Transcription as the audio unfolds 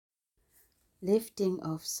Lifting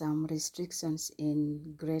of some restrictions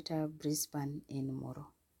in Greater Brisbane in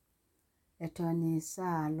Moro. Etoni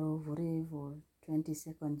saalo vurevo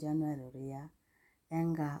 22nd January ria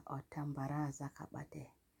enga otambaraza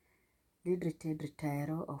kabate. Lidrited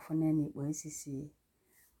retiro ofuneni boisisi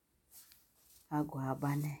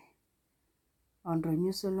agwabane. Ondro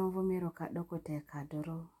nyusulonvo miro kadokote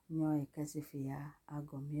kadoro nyoi kasifia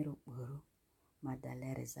ago miro buru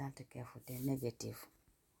madale result kefute negative.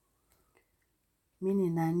 Mini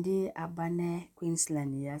nandi abane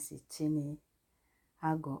Queensland yasi chini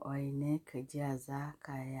ago oine kejaza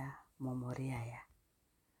kaya momoria ya.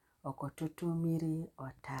 Okotutu miri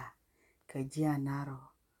ota kejia naro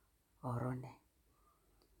orone.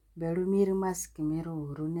 Beru miri maski miro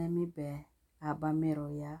urune mibe aba miro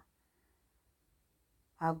ya.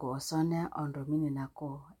 Ago osone ondro mini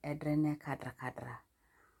nako edrene kadra.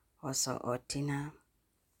 Oso otina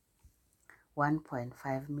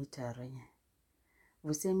 1.5 meter rinye.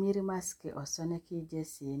 Vuse miri maski osone ki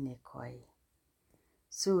jesi ni koi.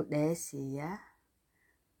 Su desi ya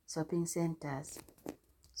shopping centers,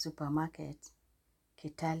 supermarket,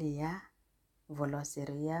 kitali ya,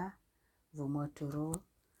 volosiri ya, vumoturu,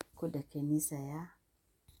 kude kenisa ya,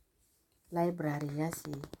 library ya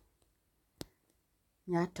si.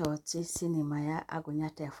 Nyato chi cinema ya agu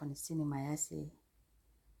nyate afoni cinema ya si.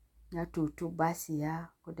 Nyatu utu basi ya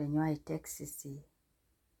kude nyoi taxi si.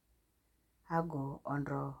 Ago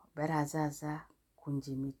ondro berazaza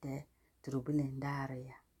kunjimite turubile ndare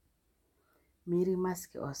ya. Miri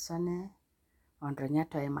maski osone ondro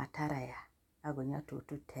nyato e matara ya. Ago nyatu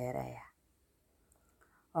utu tere ya.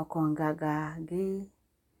 Okongaga gi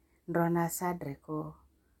ndrona sadreko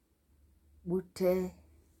bute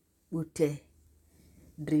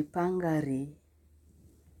dripangari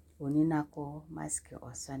uninako maski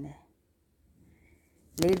osone.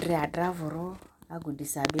 Lidre adravoro agu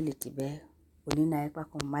disability be unina ekwa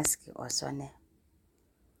kum maski osone.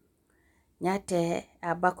 Nyate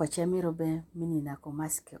abako chemiro be minina ko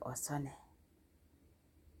maski osone.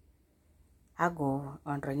 Ago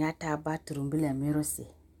ondro nyata abaturumbile mirosi.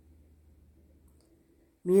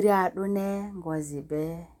 Miri adune ngozi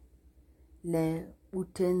be le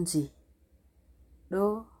utenji.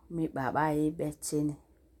 Do mi baba ibe chini.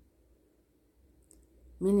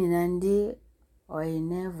 Mini nandi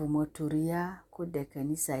oine vumoturia kude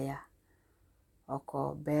kanisa ya.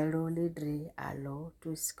 Oko belu lidri alo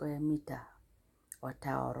 2 square meter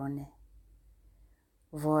ota orone.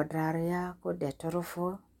 Vodraria kude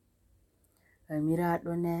torofo. Mira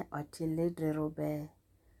adune oti lidri robe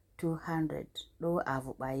 200 do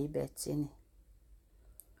avuba ibe chini.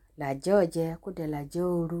 La George kude la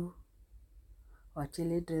Joru oti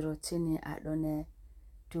lidri ro chini adone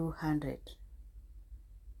 200.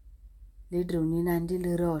 Lidri uninandi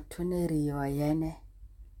liro tuneri yoyene.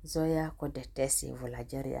 Zoya kude tesi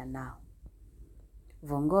vulajeria nao.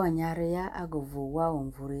 Vongo nyaria aguvuwa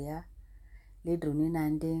umvuria. Lidri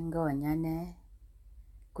uninandi ngo nyane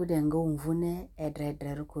kude ngo umvune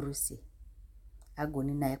edredre rukurusi. Agu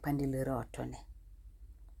nina epandi liro otone.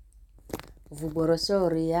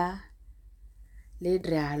 Vuborosoria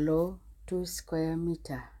lidri alo 2 square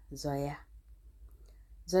meter zoya.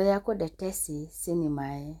 Zoya kude tesi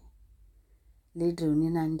sinimae. Lidri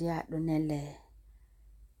uninandi adunele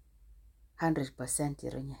 100%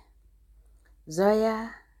 irinye.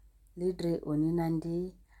 Zoya lidri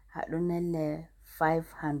uninandi adunele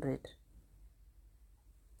 500.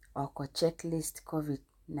 Oko checklist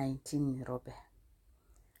COVID-19 robe.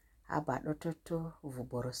 Aba tutu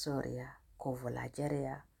vuborosoria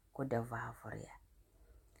kovulajeria kudevavoria.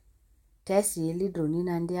 Tesi lidri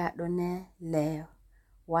uninandi adunele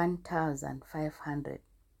 1,500.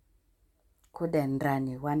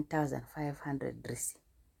 Kudendrani 1,500 drisi.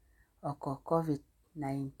 Oko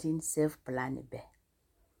COVID-19 safe plan be.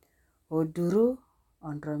 Oduru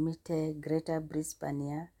ondromite Greater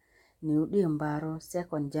Brisbane ni udi mbaro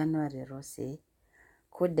 2nd January rosi.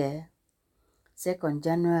 Kude 2nd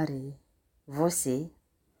January vosi.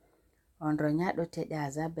 Ondro nyado tede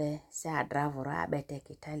azabe se adravura abete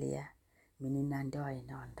kitalia. Minina ndio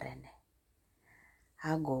inaondrene.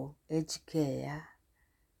 Hago age care ya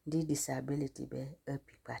di disability be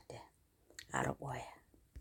epipate. Aroboya.